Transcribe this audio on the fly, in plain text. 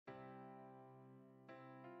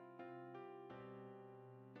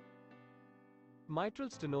Mitral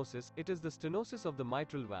stenosis, it is the stenosis of the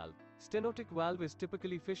mitral valve. Stenotic valve is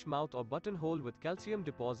typically fish mouth or buttonhole with calcium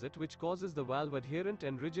deposit which causes the valve adherent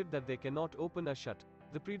and rigid that they cannot open or shut.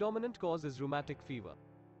 The predominant cause is rheumatic fever.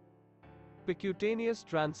 Percutaneous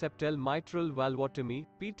transeptal mitral valvotomy,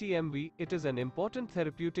 PTMV, it is an important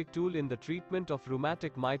therapeutic tool in the treatment of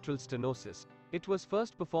rheumatic mitral stenosis. It was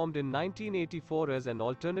first performed in 1984 as an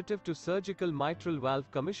alternative to surgical mitral valve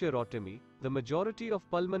commissurotomy. The majority of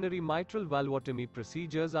pulmonary mitral valvotomy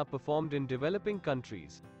procedures are performed in developing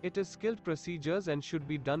countries. It is skilled procedures and should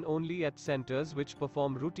be done only at centers which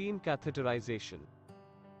perform routine catheterization.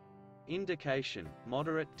 Indication: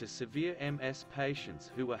 moderate to severe MS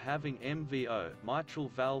patients who are having MVO, mitral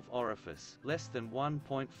valve orifice, less than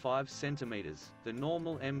 1.5 cm. The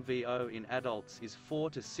normal MVO in adults is 4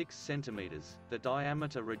 to 6 cm. The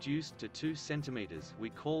diameter reduced to 2 cm. We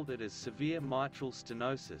called it as severe mitral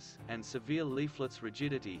stenosis, and severe leaflets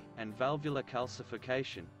rigidity, and valvular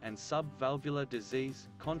calcification, and sub-valvular disease.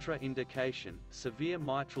 Contraindication: severe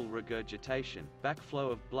mitral regurgitation,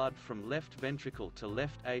 backflow of blood from left ventricle to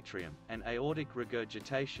left atrium, and aortic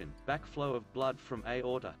regurgitation, backflow of blood from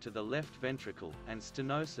aorta to the left ventricle, and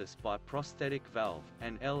stenosis by prosthetic valve,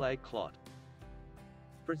 and LA clot.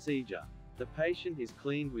 Procedure: the patient is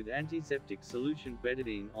cleaned with antiseptic solution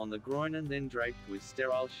betadine on the groin and then draped with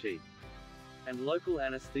sterile sheet. And local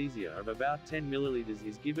anesthesia of about 10 ml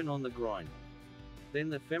is given on the groin. Then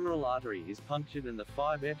the femoral artery is punctured and the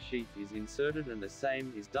 5F sheath is inserted, and the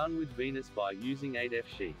same is done with venous by using 8F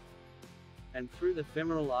sheath. And through the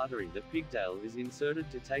femoral artery the pigtail is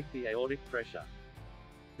inserted to take the aortic pressure.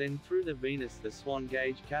 Then through the venous the swan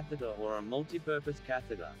gauge catheter or a multipurpose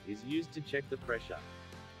catheter is used to check the pressure.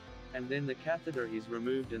 And then the catheter is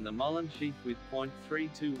removed and the Mullen sheath with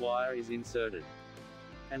 .32 wire is inserted.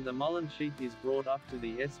 And the Mullen sheath is brought up to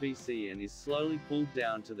the SVC and is slowly pulled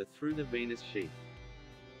down to the through the venous sheath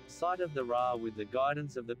site of the RA with the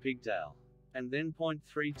guidance of the pigtail. And then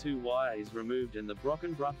 .32 wire is removed and the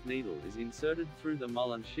Brockenbruch needle is inserted through the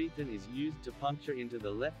Mullen sheath and is used to puncture into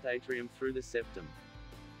the left atrium through the septum.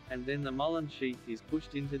 And then the Mullen sheath is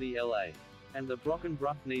pushed into the LA. And the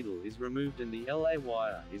Brockenbruch needle is removed and the LA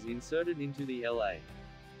wire is inserted into the LA.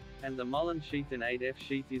 And the Mullen sheath and 8F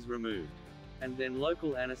sheath is removed. And then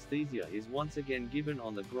local anesthesia is once again given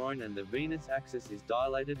on the groin and the venous axis is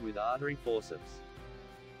dilated with artery forceps.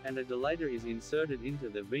 And a dilator is inserted into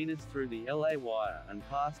the venous through the LA wire and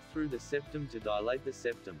passed through the septum to dilate the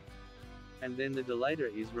septum. And then the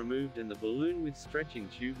dilator is removed and the balloon with stretching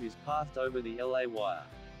tube is passed over the LA wire.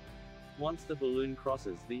 Once the balloon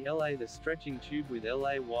crosses the LA, the stretching tube with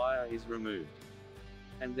LA wire is removed.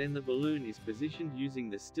 And then the balloon is positioned using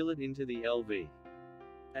the stillet into the LV.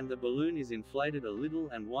 And the balloon is inflated a little,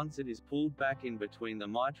 and once it is pulled back in between the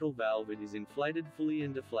mitral valve it is inflated fully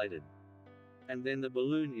and deflated. And then the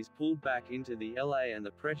balloon is pulled back into the LA and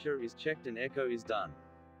the pressure is checked and echo is done.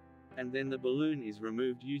 And then the balloon is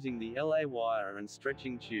removed using the LA wire and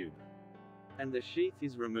stretching tube. And the sheath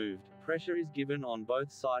is removed, pressure is given on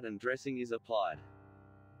both sides and dressing is applied.